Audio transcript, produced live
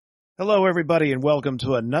Hello, everybody, and welcome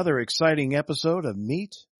to another exciting episode of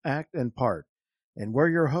Meet, Act, and Part. And we're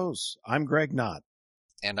your hosts. I'm Greg Knott.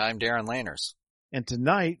 And I'm Darin Laners. And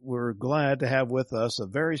tonight, we're glad to have with us a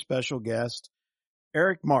very special guest,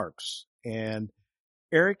 Erik Marks. And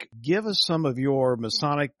Erik, give us some of your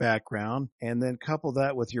Masonic background and then couple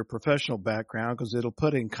that with your professional background because it'll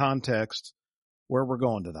put in context where we're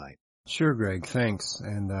going tonight. Sure, Greg. Thanks.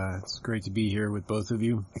 And it's great to be here with both of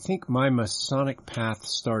you. I think my Masonic path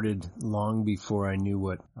started long before I knew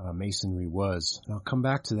what Masonry was. And I'll come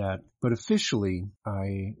back to that. But officially,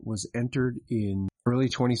 I was entered in early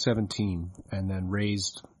 2017 and then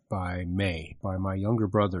raised by my younger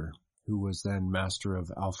brother, who was then master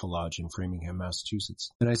of Alpha Lodge in Framingham, Massachusetts.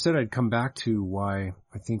 And I said I'd come back to why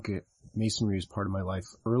I think Masonry is part of my life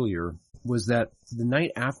earlier, was that the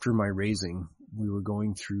night after my raising, we were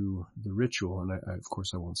going through the ritual, and of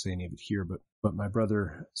course I won't say any of it here, but my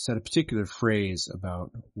brother said a particular phrase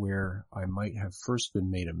about where I might have first been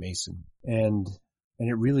made a Mason. And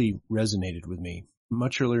it really resonated with me.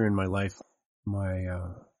 Much earlier in my life, my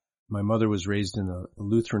mother was raised in a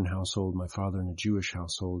Lutheran household, my father in a Jewish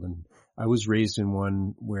household, and I was raised in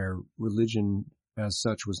one where religion as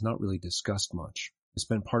such was not really discussed much. I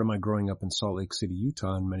spent part of my growing up in Salt Lake City,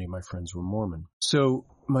 Utah, and many of my friends were Mormon. So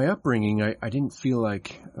my upbringing, I didn't feel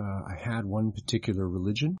like I had one particular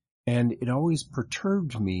religion, and it always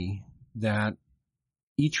perturbed me that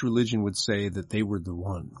each religion would say that they were the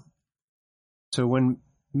one. So when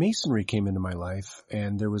Masonry came into my life,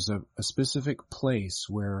 and there was a specific place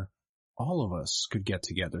where all of us could get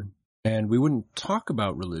together, and we wouldn't talk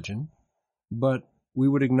about religion, but we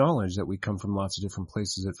would acknowledge that we come from lots of different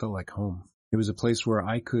places. It felt like home. It was a place where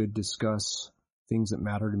I could discuss things that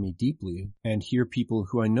matter to me deeply and hear people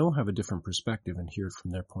who I know have a different perspective and hear it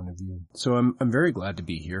from their point of view. So I'm very glad to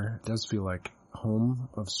be here. It does feel like home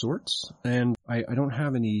of sorts. And I don't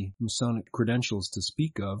have any Masonic credentials to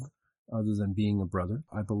speak of other than being a brother.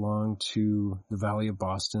 I belong to the Valley of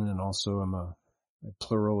Boston, and also I'm a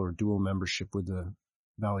plural or dual membership with the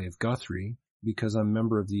Valley of Guthrie because I'm a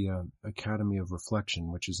member of the Academy of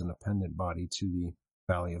Reflection, which is an appendant body to the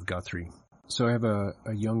Valley of Guthrie. So I have a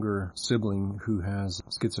younger sibling who has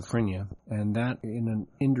schizophrenia, and that in an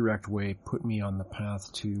indirect way put me on the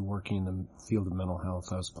path to working in the field of mental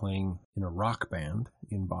health. I was playing in a rock band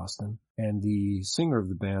in Boston, and the singer of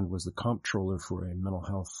the band was the comptroller for a mental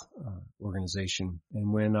health organization.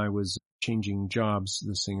 And when I was changing jobs,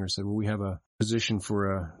 the singer said, well, we have a position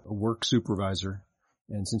for a work supervisor,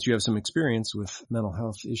 and since you have some experience with mental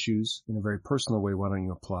health issues in a very personal way, why don't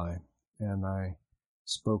you apply? And I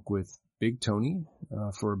spoke with Big Tony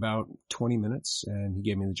for about 20 minutes, and he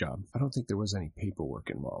gave me the job. I don't think there was any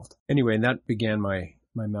paperwork involved. Anyway, and that began my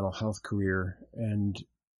mental health career, and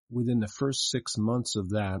within the first 6 months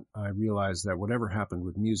of that, I realized that whatever happened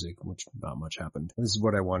with music, which not much happened, this is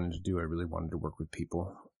what I wanted to do. I really wanted to work with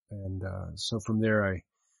people. And so from there, I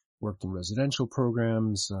worked in residential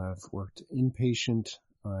programs. I've worked inpatient.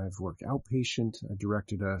 I've worked outpatient. I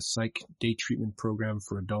directed a psych day treatment program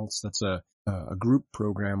for adults. That's a group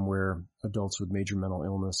program where adults with major mental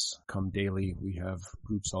illness come daily. We have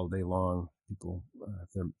groups all day long. People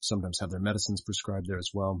sometimes have their medicines prescribed there as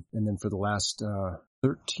well. And then for the last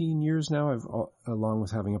 13 years now, along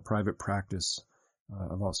with having a private practice,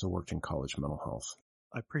 I've also worked in college mental health.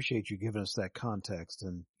 I appreciate you giving us that context,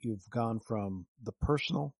 and you've gone from the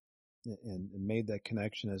personal and made that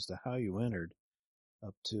connection as to how you entered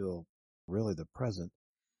up till really the present.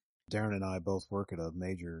 Darin and I both work at a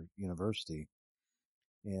major university,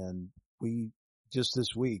 and we just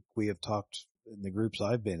this week we have talked in the groups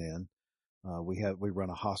I've been in. We run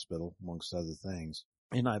a hospital amongst other things,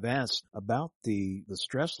 and I've asked about the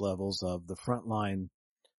stress levels of the frontline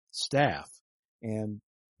staff, and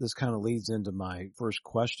this kind of leads into my first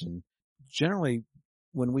question. Generally,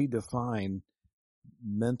 when we define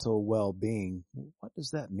mental well-being, what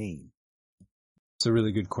does that mean? It's a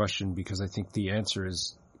really good question because I think the answer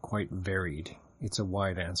is quite varied. It's a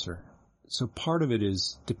wide answer. So part of it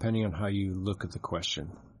is depending on how you look at the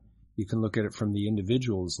question. You can look at it from the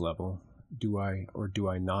individual's level. Do I or do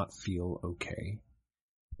I not feel okay?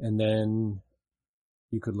 And then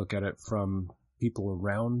you could look at it from people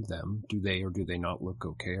around them. Do they or do they not look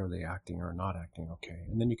okay? Are they acting or not acting okay?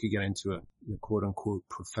 And then you could get into the quote unquote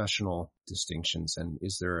professional distinctions. And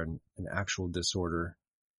is there an actual disorder?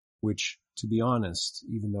 Which, to be honest,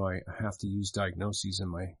 even though I have to use diagnoses in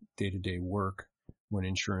my day-to-day work when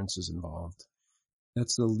insurance is involved,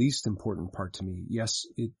 that's the least important part to me. Yes,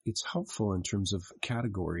 it's helpful in terms of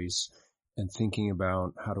categories and thinking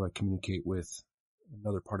about how do I communicate with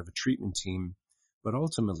another part of a treatment team, but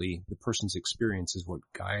ultimately the person's experience is what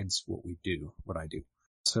guides what I do.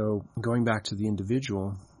 So going back to the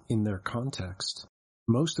individual in their context,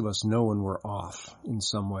 most of us know when we're off in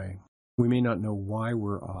some way. We may not know why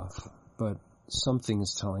we're off, but something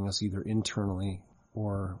is telling us either internally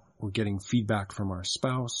or we're getting feedback from our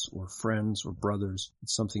spouse or friends or brothers that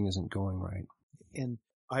something isn't going right. And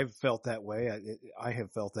I've felt that way. I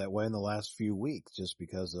have felt that way in the last few weeks just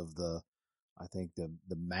because of I think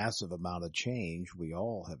the massive amount of change we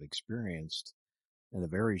all have experienced in a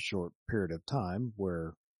very short period of time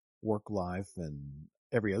where work life and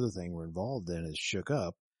every other thing we're involved in is shook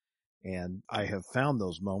up. And I have found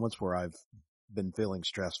those moments where I've been feeling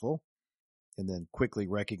stressful and then quickly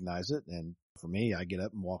recognize it. And for me, I get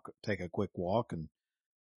up and take a quick walk and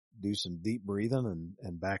do some deep breathing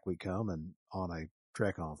and back we come and on I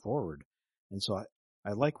trek on forward. And so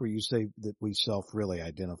I like where you say that we really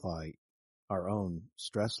identify our own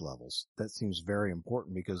stress levels. That seems very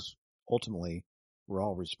important because ultimately we're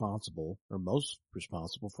all responsible or most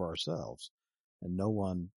responsible for ourselves. And no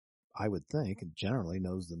one, I would think, generally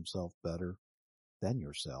knows themselves better than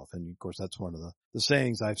yourself. And of course, that's one of the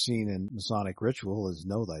sayings I've seen in Masonic ritual is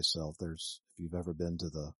know thyself. If you've ever been to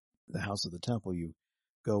the house of the temple, you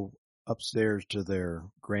go upstairs to their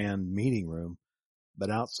grand meeting room, but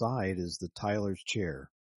outside is the Tyler's chair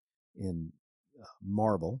in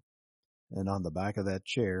marble. And on the back of that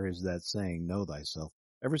chair is that saying, know thyself.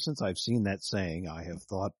 Ever since I've seen that saying, I have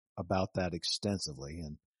thought about that extensively.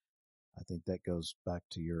 And I think that goes back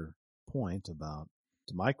to your point to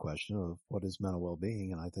my question of what is mental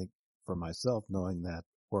well-being. And I think for myself, knowing that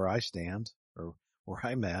where I stand or where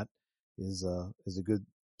I'm at is a good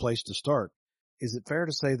place to start. Is it fair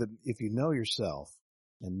to say that if you know yourself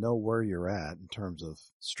and know where you're at in terms of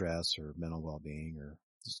stress or mental well-being or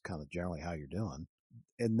just kind of generally how you're doing,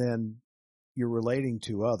 and then you're relating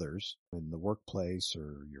to others in the workplace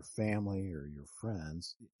or your family or your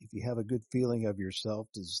friends, if you have a good feeling of yourself,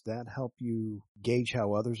 does that help you gauge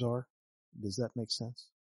how others are? Does that make sense?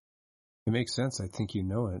 It makes sense. I think you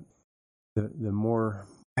know it. The more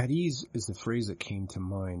at ease is the phrase that came to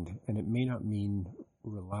mind, and it may not mean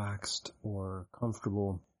relaxed or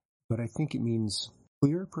comfortable, but I think it means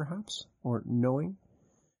clear perhaps, or knowing.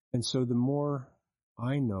 And so the more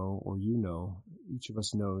I know or you know, each of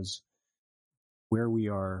us knows where we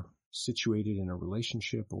are situated in a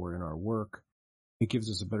relationship or in our work, it gives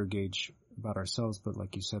us a better gauge about ourselves, but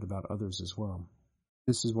like you said, about others as well.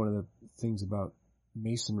 This is one of the things about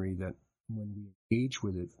Masonry that when we engage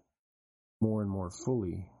with it more and more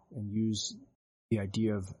fully and use the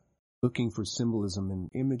idea of looking for symbolism in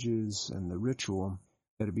images and the ritual,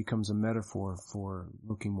 that it becomes a metaphor for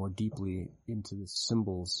looking more deeply into the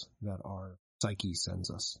symbols that our psyche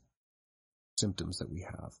sends us, symptoms that we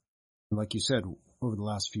have. And like you said, over the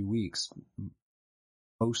last few weeks,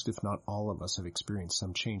 most, if not all of us have experienced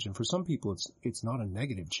some change. And for some people, it's not a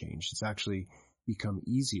negative change. It's actually become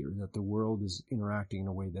easier, that the world is interacting in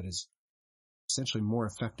a way that is essentially more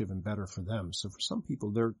effective and better for them. So for some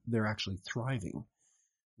people, they're actually thriving,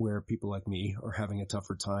 where people like me are having a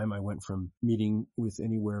tougher time. I went from meeting with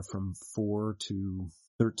anywhere from 4 to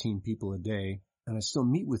 13 people a day, and I still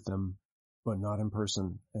meet with them, but not in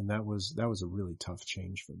person. And that was a really tough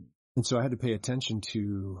change for me. And so I had to pay attention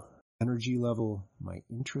to energy level, my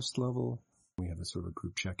interest level. We have a sort of a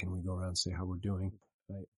group check-in. We go around and say how we're doing.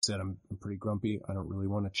 I said I'm pretty grumpy. I don't really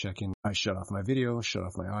want to check in. I shut off my video, shut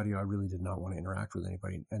off my audio. I really did not want to interact with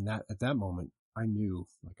anybody. And that at that moment, I knew,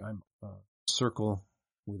 like, I'm a circle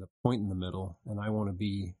with a point in the middle, and I want to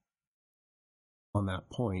be on that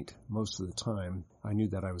point most of the time. I knew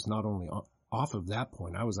that I was not only off of that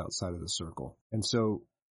point, I was outside of the circle. And so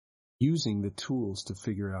using the tools to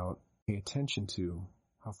figure out, pay attention to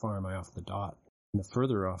how far am I off the dot. And the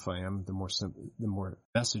further off I am, the more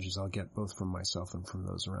messages I'll get both from myself and from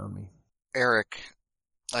those around me. Erik,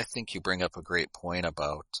 I think you bring up a great point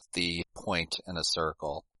about the point in a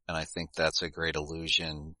circle. And I think that's a great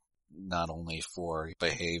illusion, not only for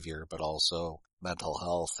behavior, but also mental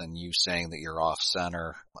health. And you saying that you're off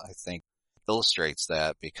center, I think illustrates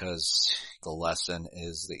that, because the lesson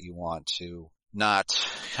is that you want to not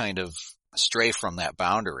kind of stray from that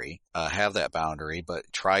boundary, have that boundary, but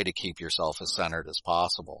try to keep yourself as centered as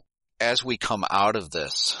possible. As we come out of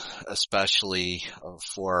this, especially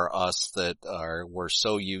for us that we're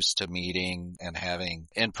so used to meeting and having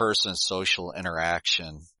in-person social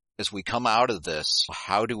interaction, as we come out of this,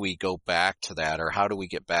 how do we go back to that, or how do we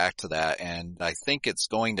get back to that? And I think it's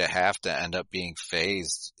going to have to end up being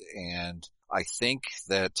phased. And I think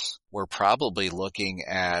that we're probably looking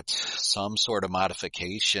at some sort of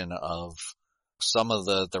modification of some of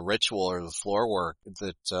the ritual or the floor work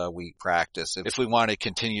that we practice. If we want to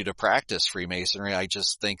continue to practice Freemasonry, I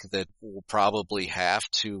just think that we'll probably have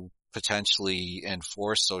to potentially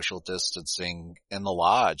enforce social distancing in the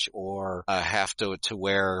lodge or have to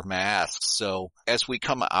wear masks. So as we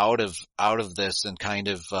come out of this and kind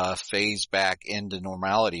of phase back into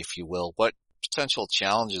normality, if you will, what potential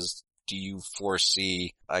challenges do you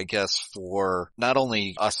foresee, I guess, for not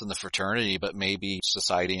only us in the fraternity, but maybe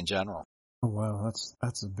society in general? Oh, wow,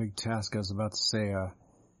 that's a big task. I was about to say,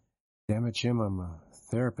 damn it, Jim, I'm a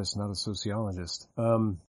therapist, not a sociologist.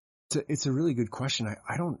 It's a really good question.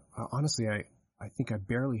 I don't, honestly, I think I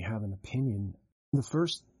barely have an opinion. The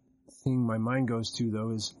first thing my mind goes to,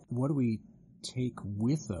 though, is what do we take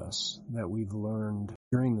with us that we've learned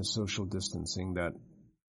during the social distancing that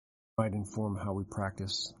might inform how we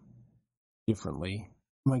practice differently?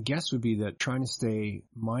 My guess would be that trying to stay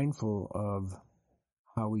mindful of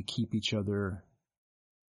how we keep each other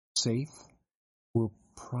safe will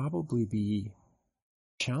probably be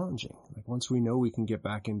challenging. Like once we know we can get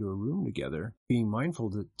back into a room together, being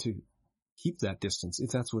mindful to keep that distance,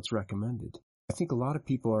 if that's what's recommended. I think a lot of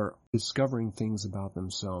people are discovering things about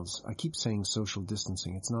themselves. I keep saying social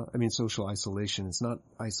distancing. Social isolation. It's not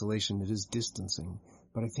isolation. It is distancing.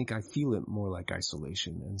 But I think I feel it more like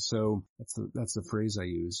isolation. And so that's the phrase I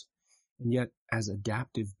use. And yet, as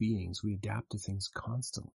adaptive beings, we adapt to things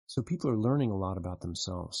constantly. So people are learning a lot about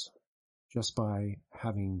themselves just by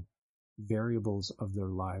having variables of their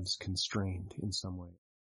lives constrained in some way.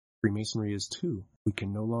 Freemasonry is too. We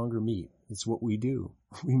can no longer meet. It's what we do.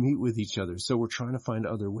 We meet with each other. So we're trying to find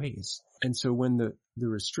other ways. And so when the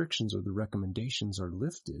restrictions or the recommendations are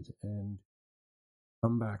lifted and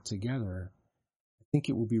come back together, I think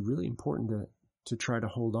it will be really important to try to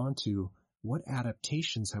hold on to what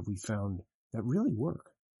adaptations have we found that really work.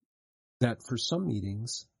 That for some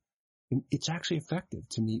meetings, it's actually effective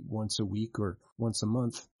to meet once a week or once a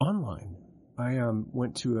month online. I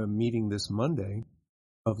went to a meeting this Monday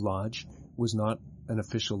of Lodge. It was not an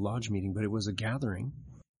official Lodge meeting, but it was a gathering.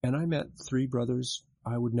 And I met 3 brothers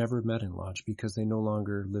I would never have met in Lodge because they no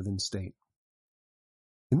longer live in state.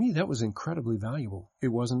 To me, that was incredibly valuable. It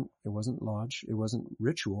wasn't Lodge, it wasn't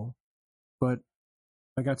ritual, but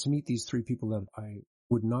I got to meet these 3 people that I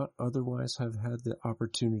would not otherwise have had the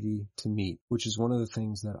opportunity to meet, which is one of the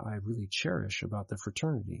things that I really cherish about the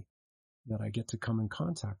fraternity, that I get to come in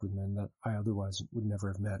contact with men that I otherwise would never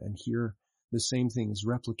have met. And here, the same thing is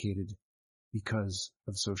replicated because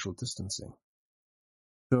of social distancing.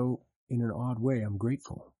 So, in an odd way, I'm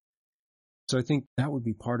grateful. So I think that would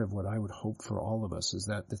be part of what I would hope for all of us, is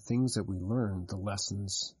that the things that we learn, the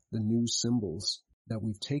lessons, the new symbols that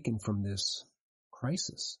we've taken from this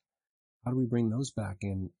crisis, how do we bring those back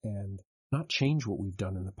in and not change what we've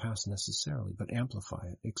done in the past necessarily, but amplify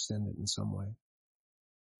it, extend it in some way?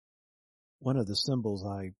 One of the symbols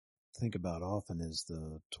I think about often is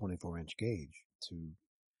the 24-inch gauge, to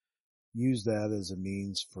use that as a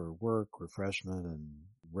means for work, refreshment, and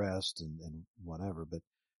rest and whatever. But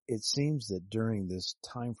it seems that during this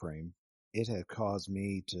time frame, it had caused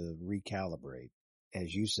me to recalibrate.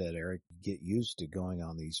 As you said, Eric, get used to going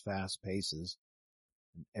on these fast paces.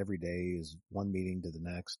 Every day is one meeting to the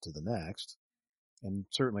next. And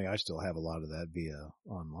certainly I still have a lot of that via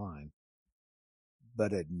online.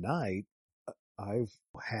 But at night, I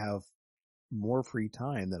have more free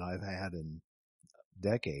time than I've had in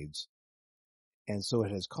decades. And so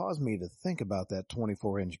it has caused me to think about that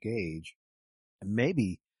 24-inch gauge and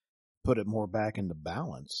maybe put it more back into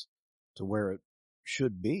balance to where it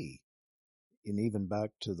should be. And even back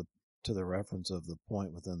to the reference of the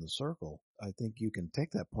point within the circle, I think you can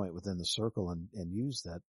take that point within the circle and use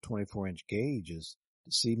that 24-inch gauge as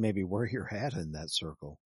to see maybe where you're at in that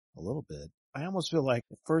circle a little bit. I almost feel like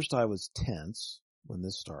at first I was tense when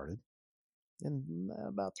this started. And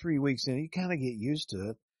about 3 weeks in, you kind of get used to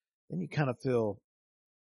it. Then you kind of feel,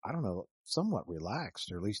 I don't know, somewhat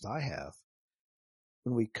relaxed, or at least I have.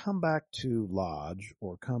 When we come back to Lodge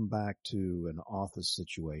or come back to an office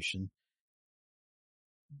situation,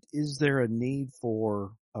 is there a need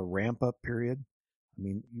for a ramp-up period? I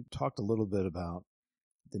mean, you talked a little bit about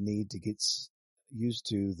the need to get used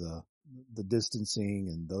to the distancing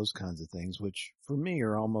and those kinds of things, which for me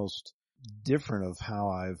are almost different of how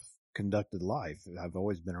I've conducted life. I've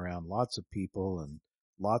always been around lots of people and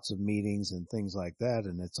lots of meetings and things like that,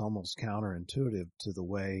 and it's almost counterintuitive to the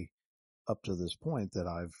way up to this point that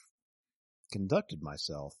I've conducted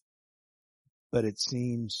myself. But it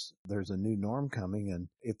seems there's a new norm coming, and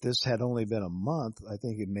if this had only been a month, I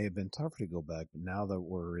think it may have been tougher to go back. But now that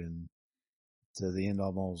we're in to the end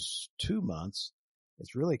almost 2 months,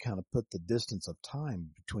 it's really kind of put the distance of time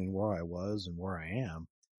between where I was and where I am.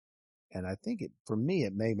 And I think for me,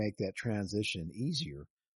 it may make that transition easier.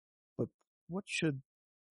 But what should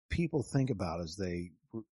people think about as they,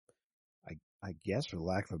 I guess, for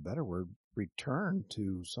lack of a better word, return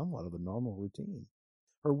to somewhat of a normal routine?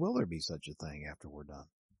 Or will there be such a thing after we're done?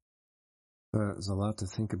 There's a lot to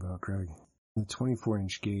think about, Greg. The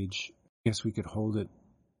 24-inch gauge, I guess we could hold it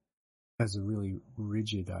as a really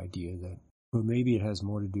rigid idea that, well, maybe it has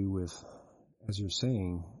more to do with, as you're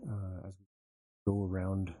saying, as we go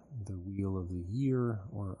around the wheel of the year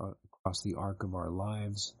or across the arc of our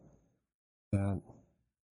lives, that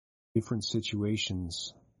different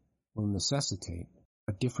situations will necessitate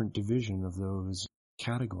a different division of those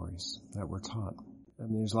categories that we're taught. I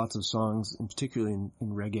mean, there's lots of songs, and particularly in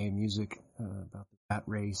reggae music, about the rat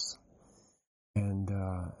race, and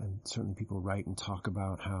certainly people write and talk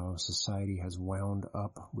about how society has wound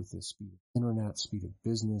up with the speed of internet, speed of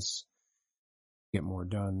business, get more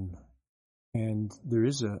done, and there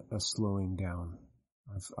is a slowing down.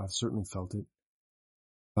 I've certainly felt it.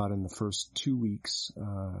 Thought in the first 2 weeks,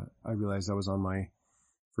 I realized I was on my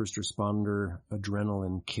first responder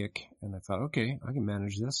adrenaline kick, and I thought, okay, I can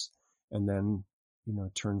manage this, and then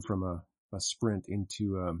turned from a sprint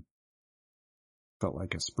into felt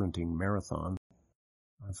like a sprinting marathon.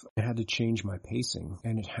 I had to change my pacing,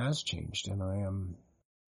 and it has changed, and I am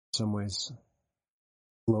in some ways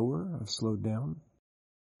slower. I've slowed down,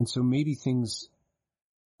 and so maybe things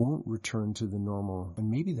won't return to the normal, and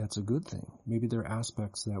maybe that's a good thing. Maybe there are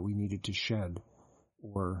aspects that we needed to shed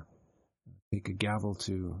or take a gavel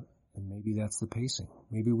to, and maybe that's the pacing.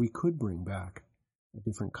 Maybe we could bring back a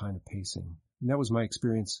different kind of pacing. And that was my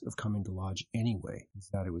experience of coming to Lodge anyway, is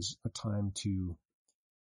that it was a time to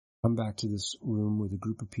come back to this room with a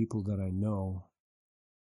group of people that I know,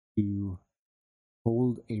 to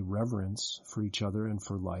hold a reverence for each other and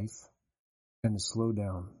for life, and to slow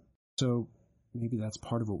down. So maybe that's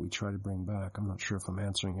part of what we try to bring back. I'm not sure if I'm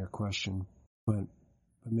answering your question, but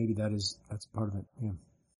maybe that's part of it. Yeah.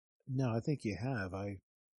 No, I think you have. I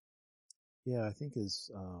think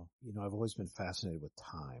I've always been fascinated with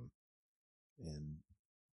time, and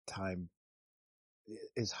time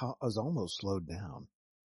is almost slowed down.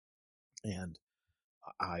 And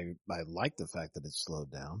I like the fact that it's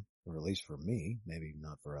slowed down, or at least for me, maybe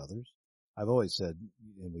not for others. I've always said,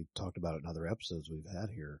 and we've talked about it in other episodes we've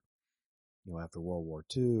had here, after World War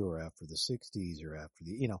II or after the 60s or after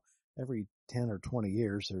every 10 or 20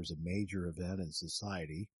 years, there's a major event in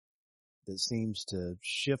society that seems to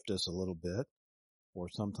shift us a little bit, or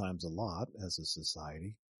sometimes a lot as a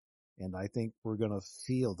society. And I think we're going to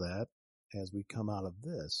feel that as we come out of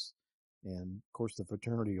this. And of course, the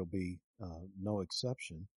fraternity will be no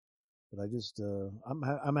exception. But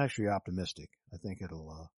I'm actually optimistic. I think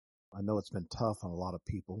I know it's been tough on a lot of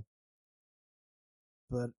people,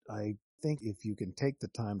 but I think if you can take the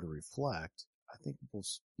time to reflect, I think we'll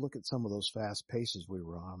look at some of those fast paces we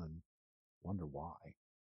were on and wonder why.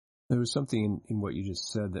 There was something in what you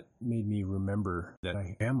just said that made me remember that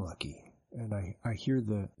I am lucky. And I hear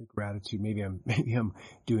the gratitude. Maybe I'm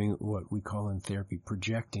doing what we call in therapy,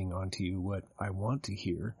 projecting onto you what I want to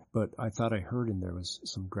hear. But I thought I heard in there was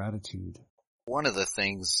some gratitude. One of the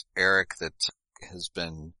things, Eric, that has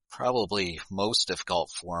been probably most difficult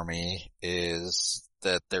for me is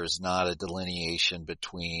that there's not a delineation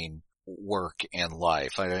between work and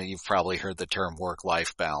life. I know you've probably heard the term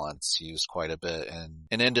work-life balance used quite a bit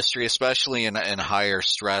in industry, especially in higher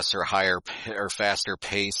stress or faster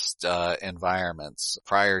paced environments.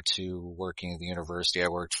 Prior to working at the university, I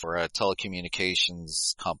worked for a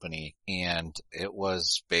telecommunications company, and it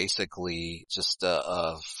was basically just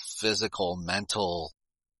a physical, mental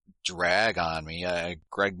drag on me.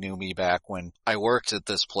 Greg knew me back when I worked at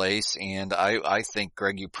this place, and I think,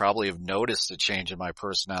 Greg, you probably have noticed a change in my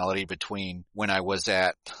personality between when I was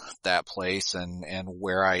at that place and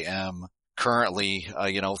where I am currently,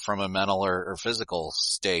 from a mental or physical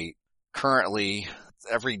state. Currently,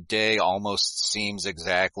 every day almost seems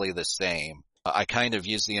exactly the same. I kind of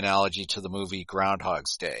use the analogy to the movie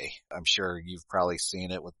Groundhog's Day. I'm sure you've probably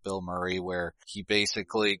seen it with Bill Murray, where he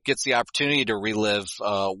basically gets the opportunity to relive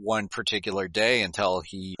one particular day until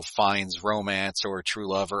he finds romance or true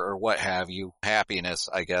love or what have you. Happiness,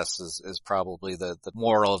 I guess, is probably the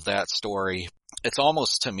moral of that story. It's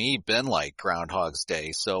almost, to me, been like Groundhog's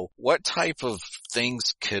Day. So what type of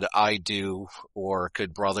things could I do, or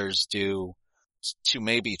could brothers do, to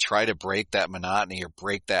maybe try to break that monotony or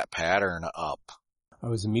break that pattern up? I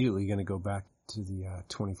was immediately going to go back to the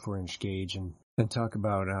 24-inch gauge and talk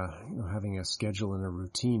about having a schedule and a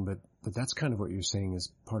routine, but that's kind of what you're saying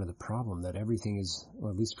is part of the problem, that everything is,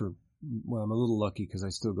 well, at least for well, I'm a little lucky because I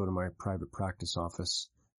still go to my private practice office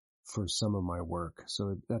for some of my work.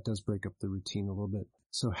 So that does break up the routine a little bit.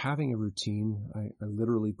 So having a routine, I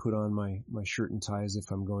literally put on my shirt and ties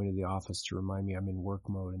if I'm going to the office to remind me I'm in work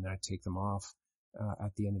mode, and then I take them off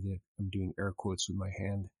at the end of I'm doing air quotes with my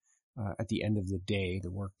hand, at the end of the day,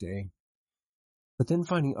 the work day. But then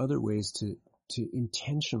finding other ways to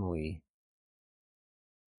intentionally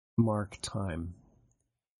mark time.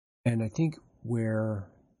 And I think where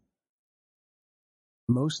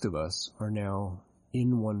most of us are now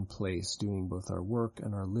in one place doing both our work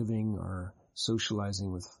and our living, our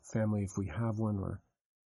socializing with family if we have one, or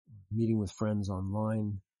meeting with friends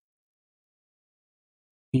online,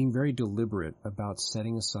 being very deliberate about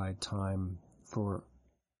setting aside time for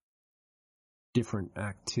different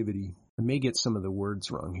activity. I may get some of the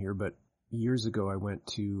words wrong here, but years ago I went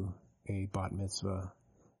to a bat mitzvah,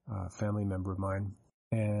 family member of mine,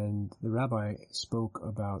 and the rabbi spoke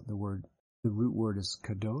about the root word is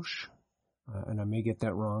kadosh, and I may get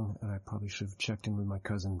that wrong, and I probably should have checked in with my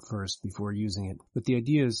cousin first before using it. But the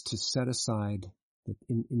idea is to set aside, that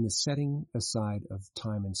in the setting aside of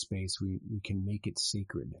time and space, we can make it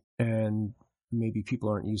sacred. And maybe people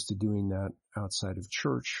aren't used to doing that outside of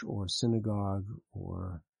church or synagogue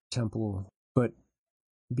or temple, but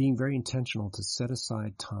being very intentional to set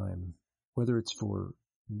aside time, whether it's for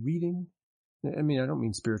reading. I mean, I don't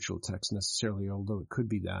mean spiritual text necessarily, although it could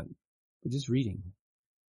be that, but just reading.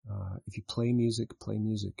 If you play music,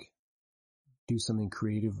 do something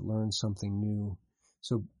creative, learn something new.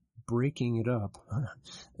 So breaking it up,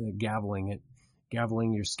 gaveling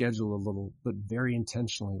your schedule a little, but very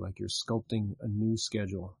intentionally, like you're sculpting a new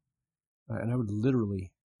schedule. And I would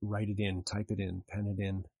literally write it in, type it in, pen it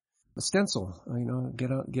in. A stencil,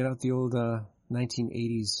 get out the old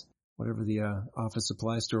 1980s, whatever the office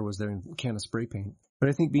supply store was there, and a can of spray paint. But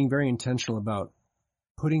I think being very intentional about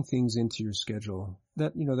putting things into your schedule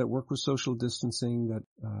that work with social distancing, that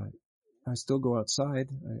I still go outside.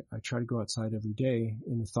 I try to go outside every day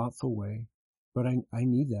in a thoughtful way, but I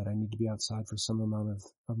need that. I need to be outside for some amount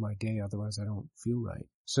of my day. Otherwise I don't feel right.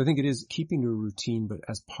 So I think it is keeping to a routine, but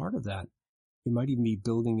as part of that, it might even be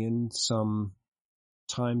building in some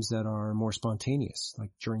times that are more spontaneous.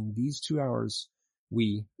 Like during these 2 hours,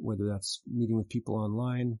 whether that's meeting with people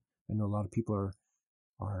online, I know a lot of people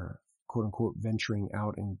are quote unquote venturing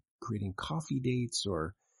out and creating coffee dates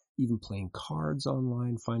or even playing cards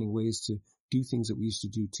online, finding ways to do things that we used to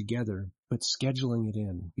do together, but scheduling it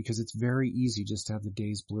in, because it's very easy just to have the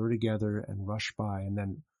days blur together and rush by, and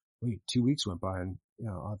then wait, 2 weeks went by and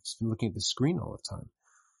I've just been looking at the screen all the time.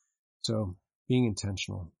 So being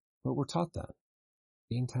intentional, but we're taught that.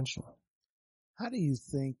 Be intentional. How do you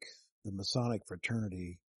think the Masonic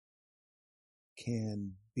fraternity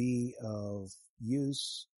can be of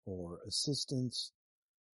use or assistance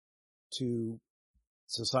to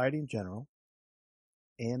society in general,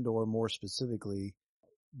 and or more specifically,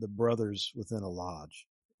 the brothers within a lodge?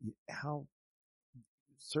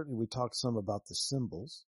 Certainly we talked some about the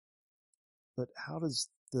symbols, but how does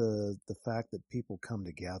the fact that people come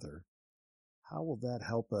together, how will that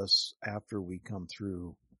help us after we come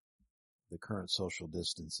through the current social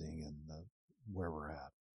distancing and where we're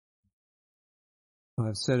at?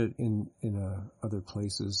 I've said it in other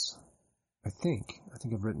places. I think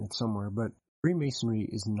I've written it somewhere, but Freemasonry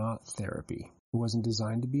is not therapy. It wasn't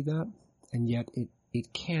designed to be that, and yet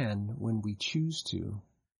it can, when we choose to,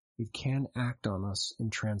 it can act on us in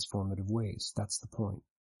transformative ways. That's the point.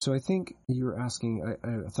 So I think you were asking,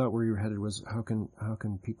 I thought where you were headed was how can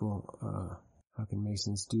people, how can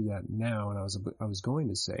Masons do that now? And I was going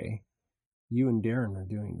to say, you and Darin are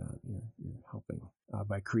doing that. You're helping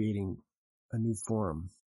by creating a new forum.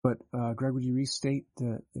 But Greg, would you restate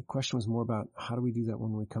the question was more about how do we do that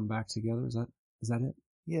when we come back together? Is that it?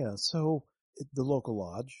 Yeah. So the local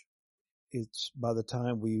lodge, it's by the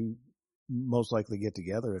time we most likely get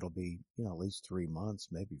together, it'll be at least 3 months,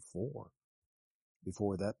 maybe 4,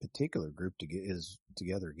 before that particular group is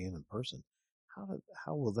together again in person.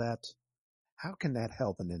 How can that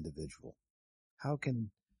help an individual? How can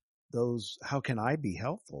I be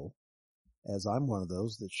helpful, as I'm one of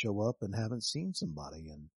those that show up and haven't seen somebody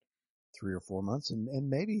in 3 or 4 months and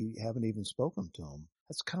maybe haven't even spoken to them?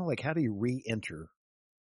 That's kind of like, how do you re-enter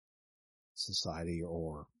society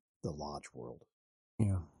or the lodge world?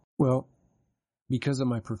 Yeah. Well, because of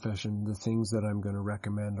my profession, the things that I'm going to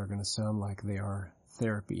recommend are going to sound like they are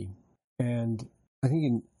therapy. And I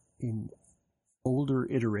think in older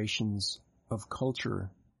iterations of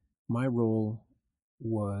culture, my role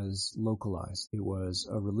was localized. It was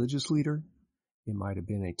a religious leader. It might have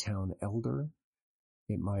been a town elder.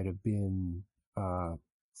 It might have been a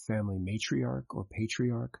family matriarch or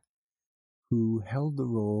patriarch. who held the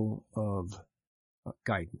role of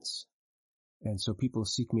guidance. And so people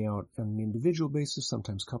seek me out on an individual basis,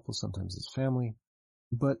 sometimes couples, sometimes as family.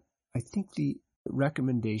 But I think the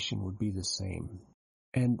recommendation would be the same.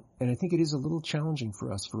 And I think it is a little challenging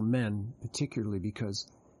for us, for men particularly, because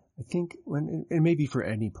I think and maybe for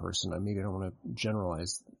any person, maybe I don't want to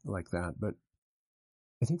generalize like that, but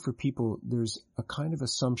I think for people, there's a kind of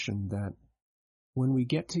assumption that when we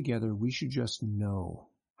get together, we should just know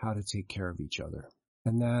how to take care of each other.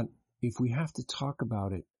 And that if we have to talk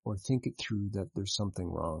about it or think it through, that there's something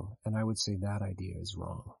wrong. And I would say that idea is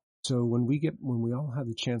wrong. So when we all have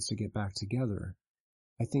the chance to get back together,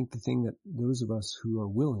 I think the thing that those of us who are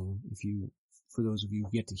willing, for those of you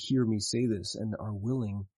who get to hear me say this and are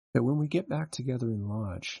willing, that when we get back together in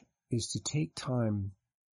Lodge is to take time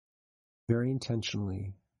very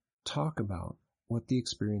intentionally, talk about what the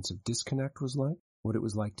experience of disconnect was like, what it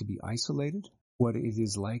was like to be isolated, what it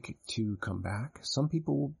is like to come back. Some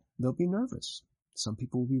people, they'll be nervous. Some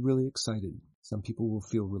people will be really excited. Some people will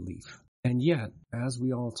feel relief. And yet, as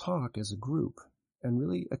we all talk as a group and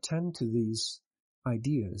really attend to these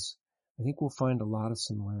ideas, I think we'll find a lot of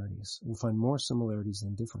similarities. We'll find more similarities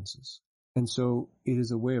than differences. And so it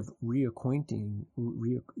is a way of reacquainting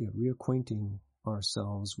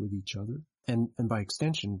ourselves with each other, and by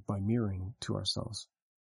extension, by mirroring to ourselves.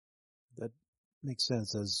 That makes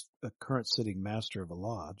sense. As a current sitting master of a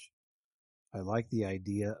lodge, I like the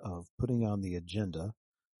idea of putting on the agenda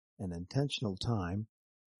an intentional time.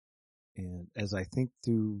 And as I think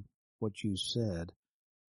through what you said,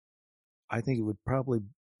 I think it would probably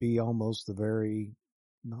be almost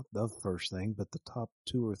not the first thing, but the top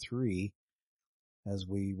 2 or 3 as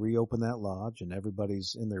we reopen that lodge and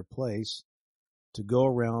everybody's in their place, to go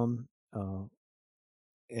around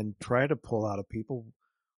and try to pull out of people,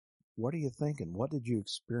 what are you thinking? What did you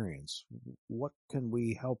experience? What can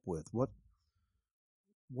we help with? What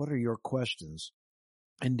are your questions?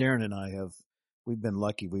 And Darin and I we've been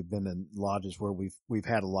lucky. We've been in lodges where we've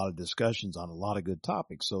had a lot of discussions on a lot of good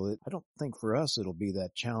topics. So I don't think for us it'll be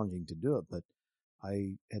that challenging to do it, but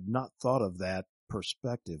I had not thought of that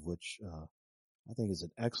perspective, which I think is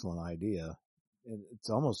an excellent idea. And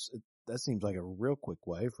that seems like a real quick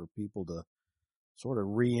way for people to sort of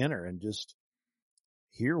re-enter and just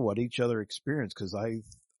hear what each other experience, because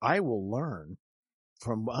I will learn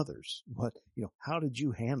from others. How did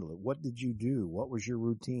you handle it? What did you do? What was your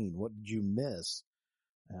routine? What did you miss?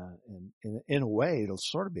 And in a way, it'll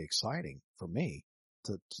sort of be exciting for me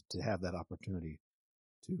to have that opportunity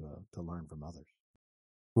to learn from others.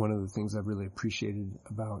 One of the things I've really appreciated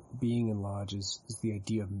about being in Lodge is the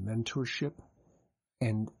idea of mentorship.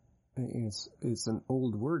 And it's an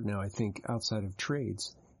old word now, I think, outside of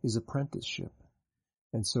trades, is apprenticeship.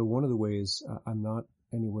 And so one of the ways I'm not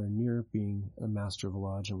anywhere near being a master of a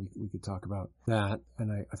lodge, and we could talk about that.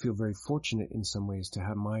 And I feel very fortunate in some ways to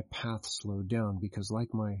have my path slowed down, because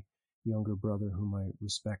like my younger brother, whom I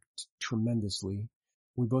respect tremendously,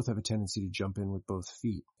 we both have a tendency to jump in with both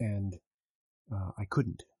feet. And I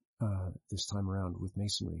couldn't this time around with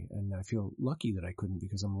Masonry. And I feel lucky that I couldn't,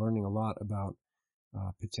 because I'm learning a lot about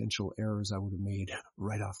potential errors I would have made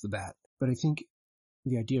right off the bat. But I think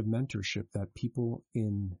the idea of mentorship, that people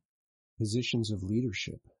in positions of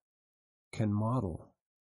leadership can model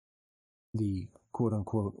the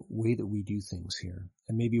quote-unquote way that we do things here.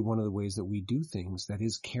 And maybe one of the ways that we do things that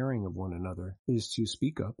is caring of one another is to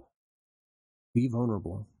speak up, be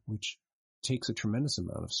vulnerable, which takes a tremendous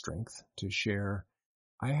amount of strength to share.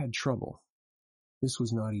 I had trouble. This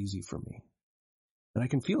was not easy for me. And I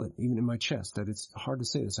can feel it even in my chest that it's hard to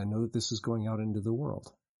say this. I know that this is going out into the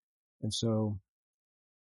world. And so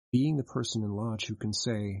being the person in Lodge who can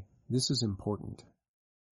say, this is important,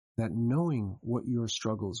 that knowing what your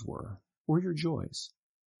struggles were, or your joys,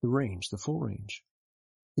 the full range,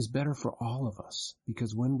 is better for all of us.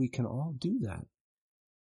 Because when we can all do that,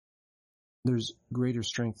 there's greater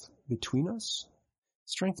strength between us.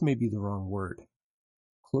 Strength may be the wrong word.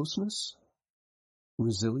 Closeness,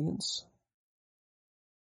 resilience,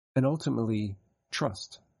 and ultimately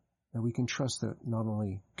trust. That we can trust that not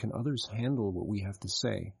only can others handle what we have to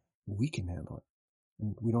say, we can handle it.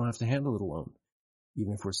 And we don't have to handle it alone,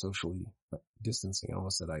 even if we're socially distancing. I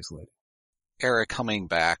almost said isolating. Erik, coming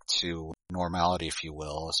back to normality, if you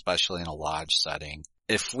will, especially in a lodge setting,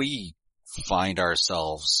 if we find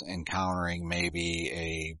ourselves encountering maybe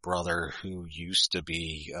a brother who used to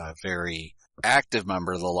be a very active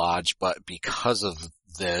member of the lodge, but because of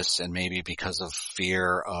this, and maybe because of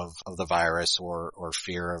fear of the virus or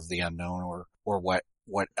fear of the unknown or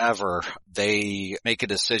whatever, they make a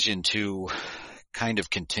decision to kind of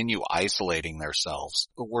continue isolating themselves.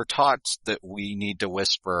 We're taught that we need to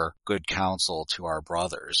whisper good counsel to our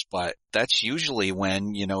brothers, but that's usually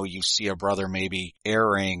when, you see a brother maybe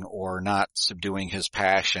erring or not subduing his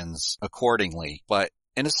passions accordingly. But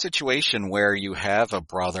in a situation where you have a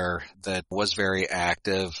brother that was very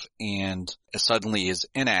active and suddenly is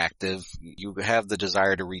inactive, you have the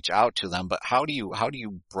desire to reach out to them, but how do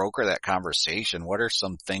you broker that conversation? What are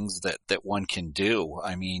some things that one can do?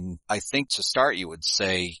 I mean, I think to start you would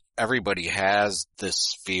say everybody has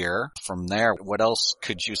this fear. From there, what else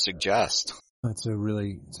could you suggest? It's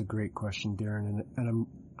a great question, Darin, and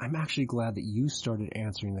I'm actually glad that you started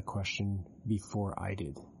answering the question before I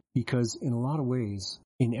did. Because in a lot of ways,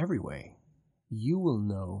 in every way, you will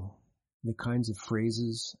know the kinds of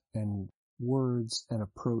phrases and words and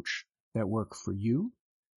approach that work for you,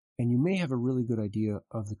 and you may have a really good idea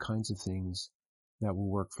of the kinds of things that will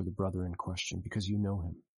work for the brother in question because you know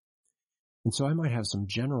him. And so I might have some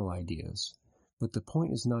general ideas, but the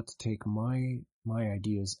point is not to take my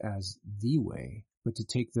ideas as the way, but to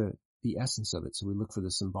take the essence of it. So we look for the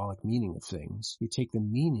symbolic meaning of things. You take the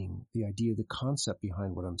meaning, the idea, the concept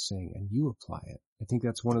behind what I'm saying, and you apply it. I think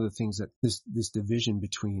that's one of the things that this division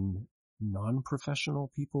between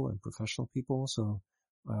non-professional people and professional people. So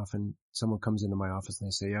often someone comes into my office and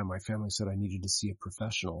they say, yeah, my family said I needed to see a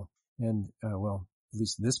professional. And, well, at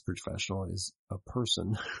least this professional is a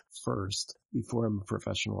person first before I'm a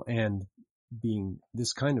professional. And being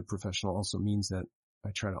this kind of professional also means that I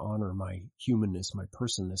try to honor my humanness, my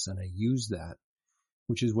personness, and I use that,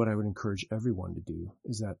 which is what I would encourage everyone to do,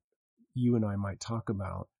 is that you and I might talk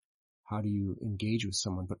about how do you engage with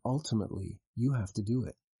someone, but ultimately you have to do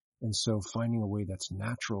it. And so finding a way that's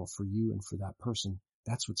natural for you and for that person,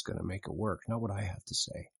 that's what's going to make it work, not what I have to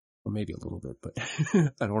say. Or maybe a little bit, but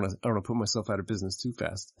I don't want to put myself out of business too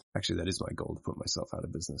fast. Actually, that is my goal, to put myself out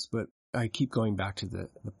of business. But I keep going back to the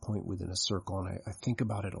point within a circle, and I think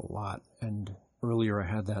about it a lot. And earlier I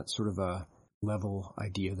had that sort of a level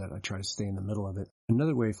idea that I try to stay in the middle of it.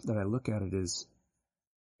 Another way that I look at it is,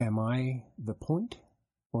 am I the point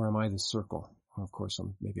or am I the circle? Well, of course,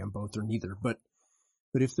 maybe I'm both or neither. But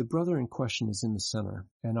if the brother in question is in the center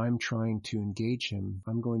and I'm trying to engage him,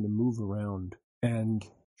 I'm going to move around and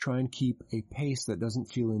try and keep a pace that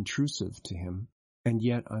doesn't feel intrusive to him. And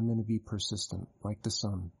yet I'm going to be persistent, like the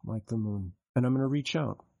sun, like the moon. And I'm going to reach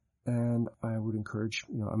out. And I would encourage,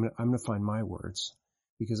 I'm going to find my words.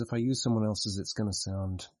 Because if I use someone else's, it's going to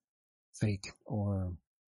sound fake, or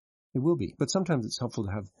it will be. But sometimes it's helpful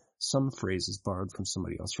to have some phrases borrowed from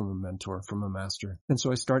somebody else, from a mentor, from a master. And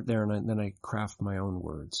so I start there and then I craft my own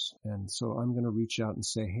words. And so I'm going to reach out and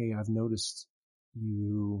say, hey, I've noticed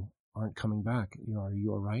you aren't coming back. Are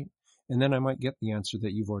you all right? And then I might get the answer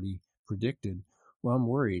that you've already predicted. Well, I'm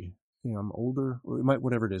worried. I'm older, or it might,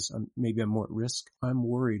 whatever it is. Maybe I'm more at risk. I'm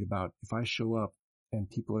worried about if I show up and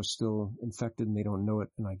people are still infected and they don't know it,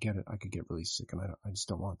 and I get it, I could get really sick, and I just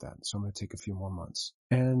don't want that. So I'm going to take a few more months.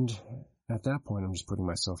 And at that point, I'm just putting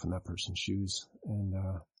myself in that person's shoes. And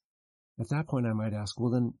at that point, I might ask,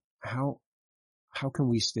 well, then how can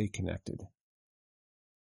we stay connected?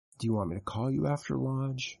 Do you want me to call you after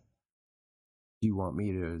lodge? Do you want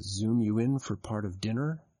me to Zoom you in for part of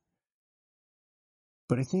dinner?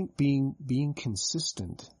 But I think being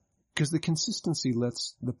consistent, because the consistency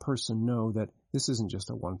lets the person know that this isn't just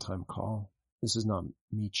a one-time call. This is not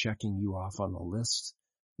me checking you off on the list.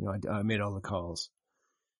 I made all the calls.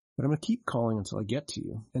 But I'm going to keep calling until I get to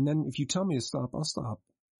you. And then if you tell me to stop, I'll stop.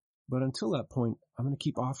 But until that point, I'm going to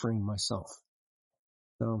keep offering myself.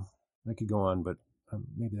 So I could go on, but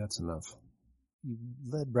maybe that's enough. You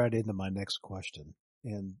led right into my next question,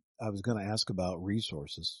 and I was going to ask about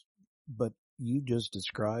resources, but you just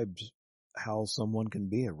described how someone can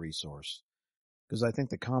be a resource. Because I think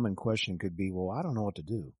the common question could be, well, I don't know what to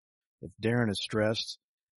do. If Darin is stressed,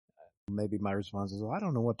 maybe my response is, well, I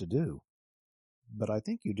don't know what to do. But I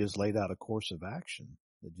think you just laid out a course of action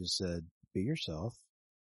that just said, be yourself,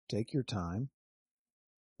 take your time,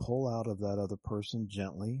 pull out of that other person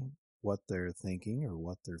gently what they're thinking or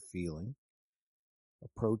what they're feeling.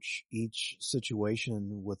 Approach each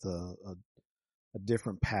situation with a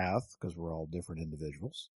different path, because we're all different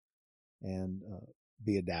individuals, and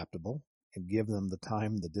be adaptable and give them the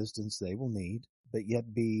time, the distance they will need, but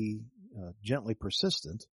yet be gently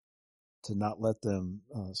persistent to not let them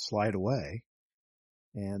slide away.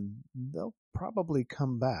 And they'll probably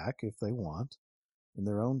come back if they want in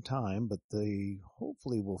their own time, but they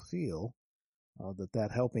hopefully will feel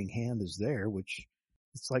that helping hand is there, which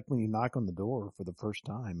it's like when you knock on the door for the first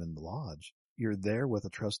time in the lodge. You're there with a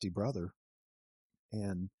trusty brother,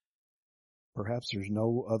 and perhaps there's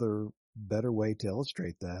no other better way to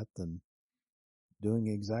illustrate that than doing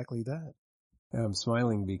exactly that. I'm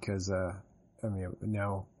smiling because,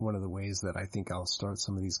 now one of the ways that I think I'll start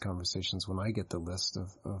some of these conversations when I get the list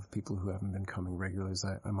of people who haven't been coming regularly is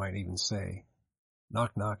I might even say,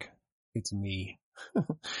 knock, knock, it's me. I'm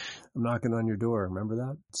knocking on your door. Remember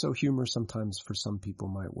that? So humor sometimes for some people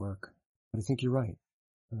might work. But I think you're right.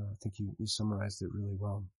 I think you summarized it really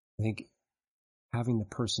well. I think having the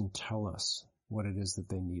person tell us what it is that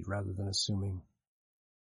they need rather than assuming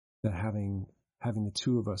that having the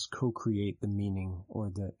two of us co-create the meaning or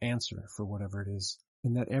the answer for whatever it is,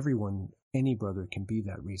 and that any brother can be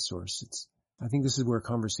that resource. I think this is where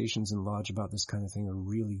conversations in Lodge about this kind of thing are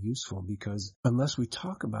really useful, because unless we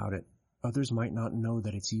talk about it, others might not know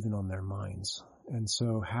that it's even on their minds. And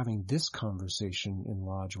so having this conversation in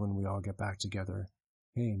Lodge when we all get back together,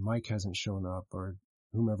 hey, Mike hasn't shown up, or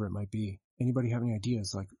whomever it might be. Anybody have any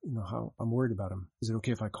ideas? Like, how I'm worried about him. Is it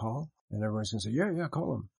okay if I call? And everyone's going to say, yeah,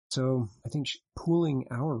 call him. So I think pooling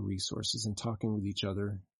our resources and talking with each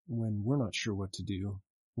other when we're not sure what to do,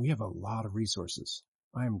 we have a lot of resources.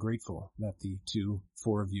 I am grateful that the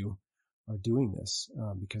 4 of you are doing this,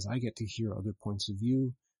 because I get to hear other points of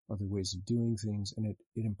view, other ways of doing things, and it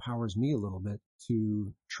empowers me a little bit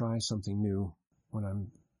to try something new when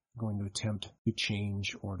I'm going to attempt to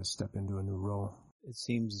change or to step into a new role. It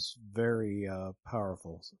seems very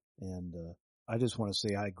powerful, and I just want to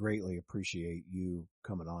say I greatly appreciate you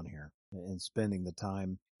coming on here and spending the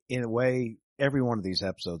time. In a way, every one of these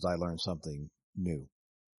episodes I learn something new,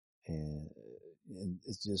 and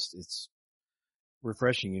it's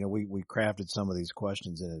refreshing. We crafted some of these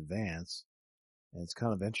questions in advance, and it's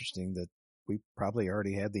kind of interesting that we probably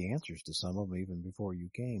already had the answers to some of them even before you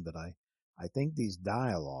came. But I think these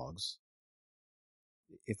dialogues,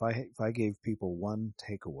 if I gave people one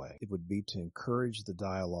takeaway, it would be to encourage the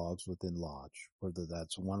dialogues within Lodge, whether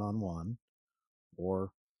that's one-on-one or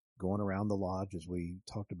going around the Lodge as we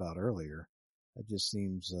talked about earlier. It just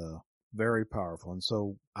seems very powerful. And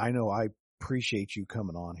so I know I appreciate you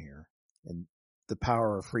coming on here. And the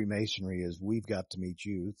power of Freemasonry is we've got to meet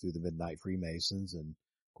you through the Midnight Freemasons and,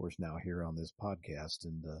 of course, now here on this podcast.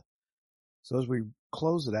 And so as we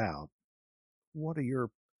close it out, what are your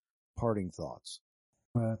parting thoughts?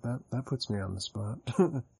 That puts me on the spot.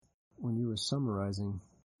 When you were summarizing,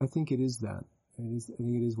 I think it is that. I think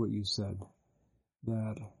it is what you said,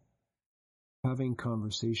 that having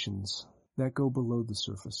conversations that go below the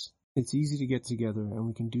surface. It's easy to get together and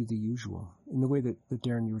we can do the usual. In the way that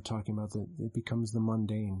Darin, you were talking about, that it becomes the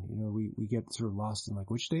mundane. We get sort of lost in like,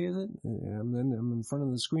 which day is it? And then I'm in front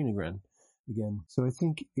of the screen again. So I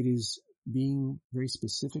think it is being very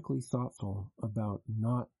specifically thoughtful about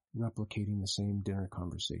not replicating the same dinner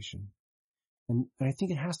conversation. And I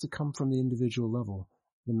think it has to come from the individual level.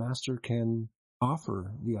 The master can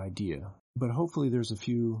offer the idea, but hopefully there's a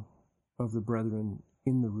few of the brethren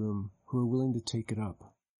in the room who are willing to take it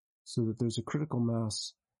up, so that there's a critical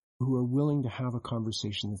mass who are willing to have a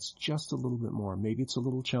conversation that's just a little bit more. Maybe it's a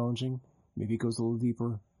little challenging, maybe it goes a little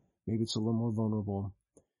deeper, maybe it's a little more vulnerable,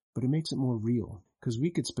 but it makes it more real, because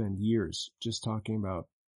we could spend years just talking about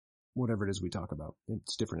whatever it is we talk about.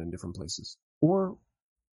 It's different in different places. Or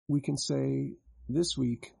we can say, this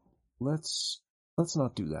week, let's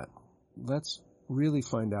not do that. Let's really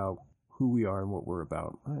find out who we are and what we're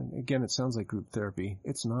about. And again, it sounds like group therapy.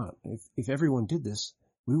 It's not. If everyone did this,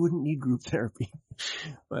 we wouldn't need group therapy.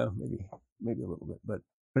 Well, maybe a little bit, but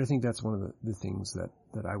I think that's one of the things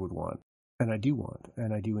that I would want, and I do want,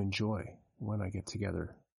 and I do enjoy when I get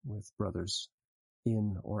together with brothers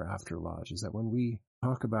in or after Lodge, is that when we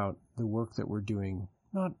talk about the work that we're doing,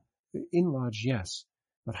 not in Lodge, yes,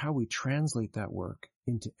 but how we translate that work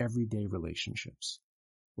into everyday relationships.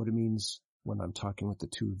 What it means when I'm talking with the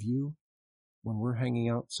two of you, when we're hanging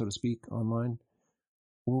out, so to speak, online,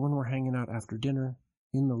 or when we're hanging out after dinner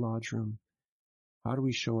in the Lodge room. How do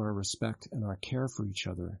we show our respect and our care for each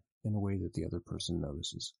other in a way that the other person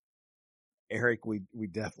notices? Erik, we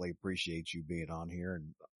definitely appreciate you being on here,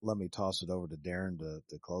 and let me toss it over to Darin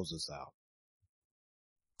to close us out.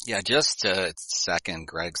 Yeah, just to second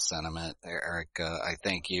Greg's sentiment, Erik, I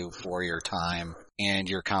thank you for your time and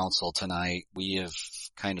your counsel tonight. We have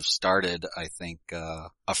kind of started, I think,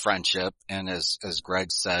 a friendship. And as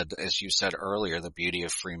Greg said, as you said earlier, the beauty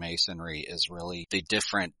of Freemasonry is really the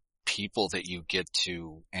different people that you get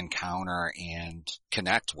to encounter and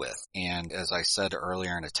connect with. And as I said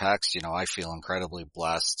earlier in a text, I feel incredibly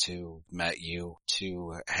blessed to met you,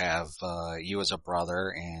 to have you as a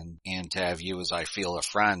brother, and to have you as I feel a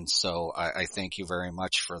friend. So I thank you very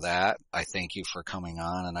much for that. I thank you for coming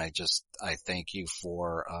on, and I thank you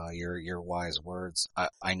for your wise words.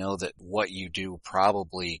 I know that what you do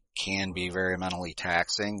probably can be very mentally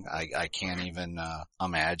taxing. I can't even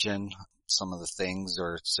imagine some of the things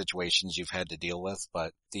or situations you've had to deal with,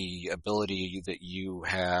 but the ability that you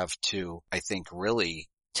have to, I think, really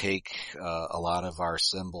take a lot of our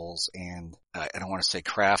symbols and I don't want to say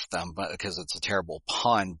craft them, but because it's a terrible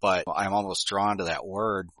pun, but I'm almost drawn to that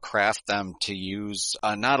word, craft them to use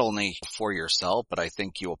not only for yourself, but I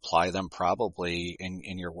think you apply them probably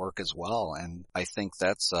in your work as well. And I think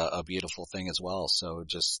that's a beautiful thing as well. So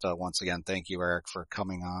just once again, thank you, Erik, for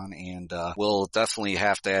coming on, and we'll definitely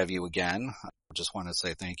have to have you again. I just want to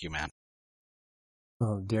say thank you, man.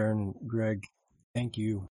 Well, Darin and Greg, thank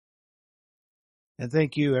you. And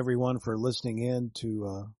thank you, everyone, for listening in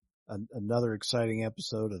to another exciting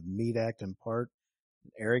episode of Meet, Act, and Part.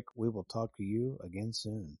 Erik, we will talk to you again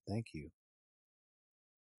soon. Thank you.